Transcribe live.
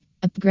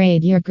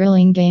Upgrade your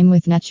grilling game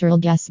with natural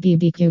gas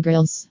BBQ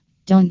grills.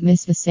 Don't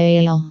miss the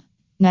sale.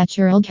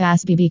 Natural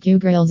gas BBQ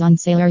grills on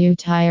sale. Are you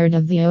tired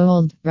of the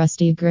old,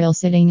 rusty grill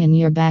sitting in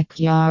your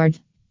backyard?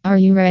 Are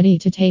you ready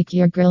to take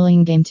your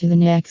grilling game to the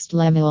next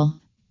level?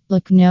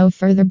 Look no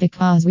further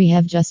because we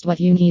have just what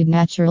you need: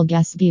 natural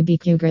gas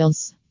BBQ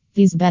grills.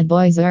 These bad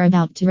boys are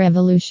about to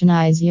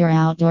revolutionize your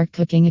outdoor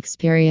cooking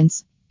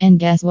experience. And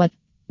guess what?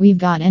 We've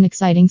got an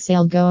exciting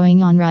sale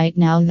going on right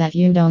now that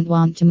you don't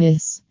want to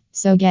miss.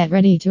 So get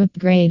ready to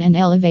upgrade and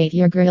elevate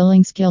your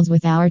grilling skills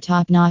with our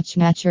top-notch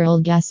natural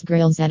gas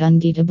grills at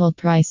unbeatable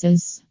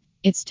prices.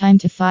 It's time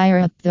to fire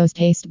up those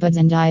taste buds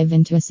and dive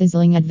into a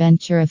sizzling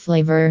adventure of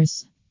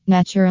flavors.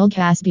 Natural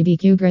gas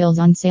BBQ grills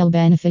on sale.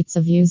 Benefits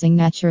of using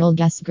natural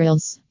gas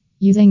grills.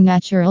 Using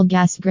natural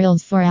gas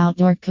grills for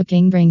outdoor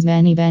cooking brings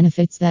many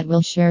benefits that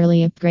will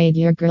surely upgrade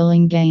your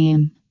grilling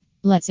game.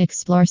 Let's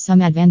explore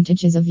some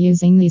advantages of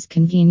using these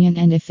convenient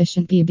and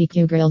efficient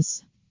BBQ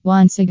grills.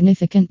 One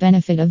significant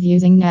benefit of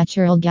using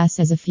natural gas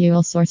as a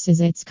fuel source is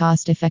its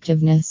cost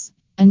effectiveness.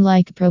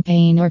 Unlike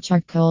propane or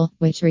charcoal,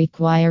 which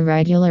require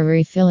regular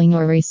refilling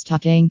or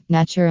restocking,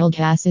 natural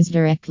gas is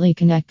directly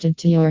connected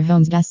to your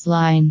home's gas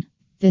line.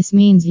 This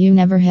means you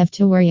never have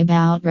to worry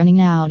about running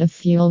out of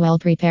fuel while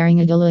preparing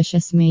a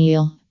delicious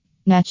meal.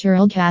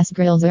 Natural gas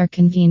grills are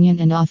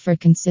convenient and offer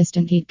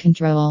consistent heat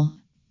control.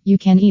 You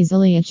can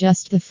easily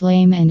adjust the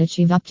flame and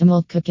achieve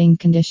optimal cooking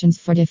conditions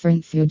for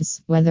different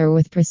foods, whether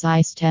with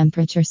precise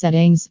temperature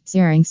settings,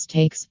 searing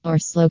steaks, or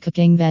slow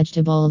cooking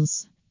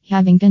vegetables.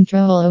 Having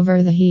control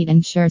over the heat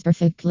ensures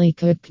perfectly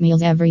cooked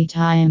meals every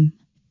time.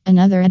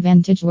 Another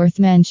advantage worth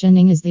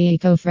mentioning is the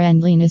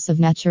eco-friendliness of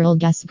natural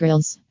gas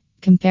grills.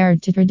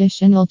 Compared to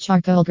traditional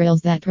charcoal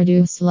grills that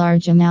produce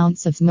large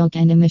amounts of smoke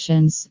and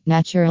emissions,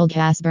 natural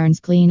gas burns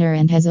cleaner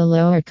and has a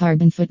lower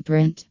carbon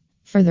footprint.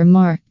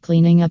 Furthermore,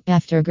 cleaning up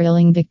after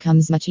grilling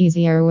becomes much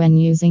easier when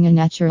using a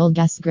natural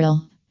gas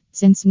grill.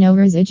 Since no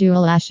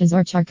residual ashes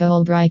or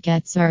charcoal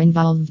briquettes are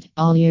involved,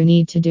 all you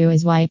need to do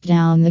is wipe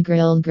down the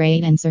grill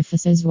grate and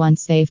surfaces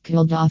once they've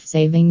cooled off,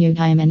 saving you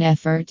time and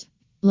effort.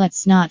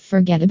 Let's not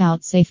forget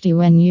about safety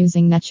when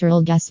using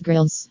natural gas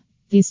grills.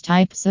 These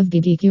types of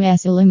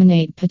BBQs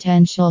eliminate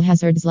potential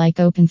hazards like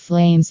open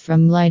flames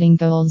from lighting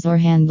coals or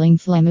handling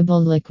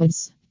flammable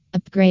liquids.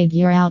 Upgrade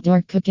your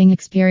outdoor cooking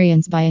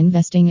experience by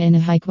investing in a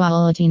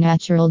high-quality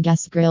natural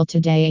gas grill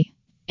today.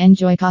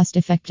 Enjoy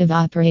cost-effective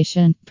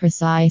operation,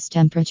 precise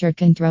temperature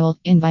control,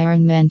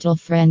 environmental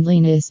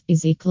friendliness,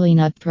 easy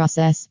cleanup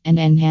process, and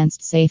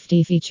enhanced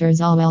safety features,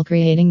 all while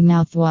creating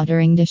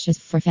mouth-watering dishes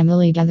for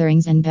family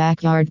gatherings and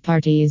backyard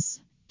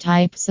parties.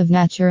 Types of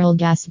natural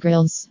gas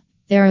grills.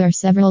 There are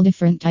several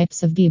different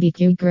types of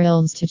BBQ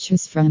grills to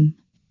choose from.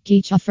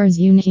 Each offers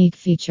unique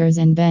features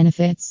and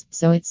benefits,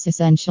 so it's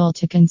essential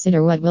to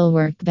consider what will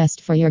work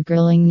best for your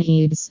grilling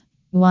needs.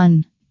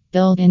 1.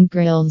 Built-in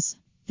grills.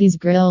 These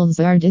grills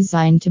are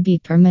designed to be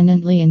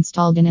permanently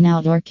installed in an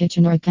outdoor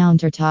kitchen or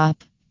countertop.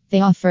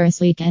 They offer a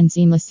sleek and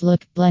seamless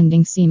look,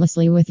 blending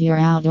seamlessly with your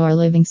outdoor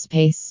living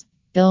space.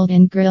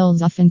 Built-in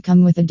grills often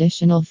come with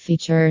additional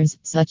features,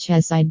 such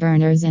as side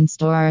burners and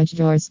storage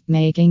doors,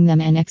 making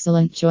them an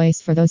excellent choice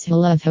for those who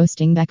love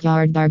hosting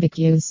backyard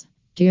barbecues.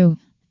 2.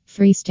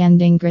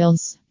 Freestanding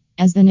grills.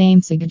 As the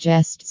name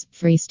suggests,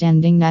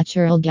 freestanding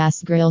natural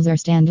gas grills are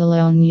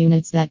standalone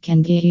units that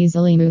can be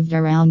easily moved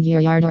around your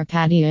yard or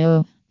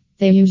patio.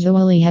 They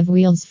usually have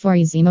wheels for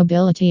easy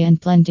mobility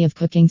and plenty of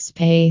cooking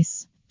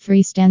space.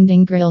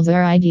 Freestanding grills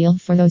are ideal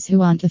for those who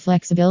want the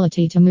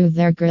flexibility to move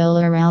their grill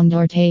around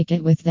or take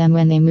it with them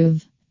when they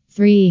move.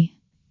 3.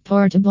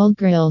 Portable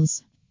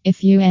grills.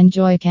 If you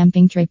enjoy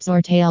camping trips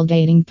or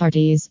tailgating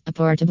parties, a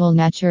portable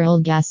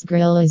natural gas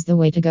grill is the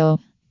way to go.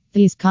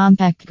 These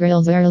compact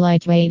grills are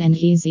lightweight and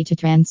easy to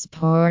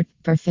transport,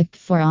 perfect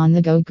for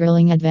on-the-go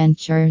grilling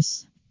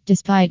adventures.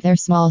 Despite their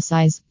small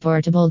size,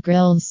 portable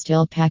grills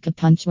still pack a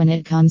punch when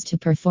it comes to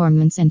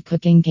performance and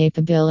cooking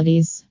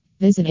capabilities.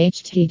 Visit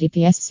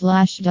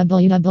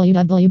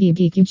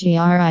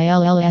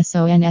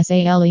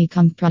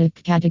https://www.bbqgrillsonsale.com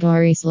product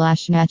category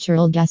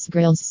 /natural gas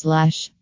grills/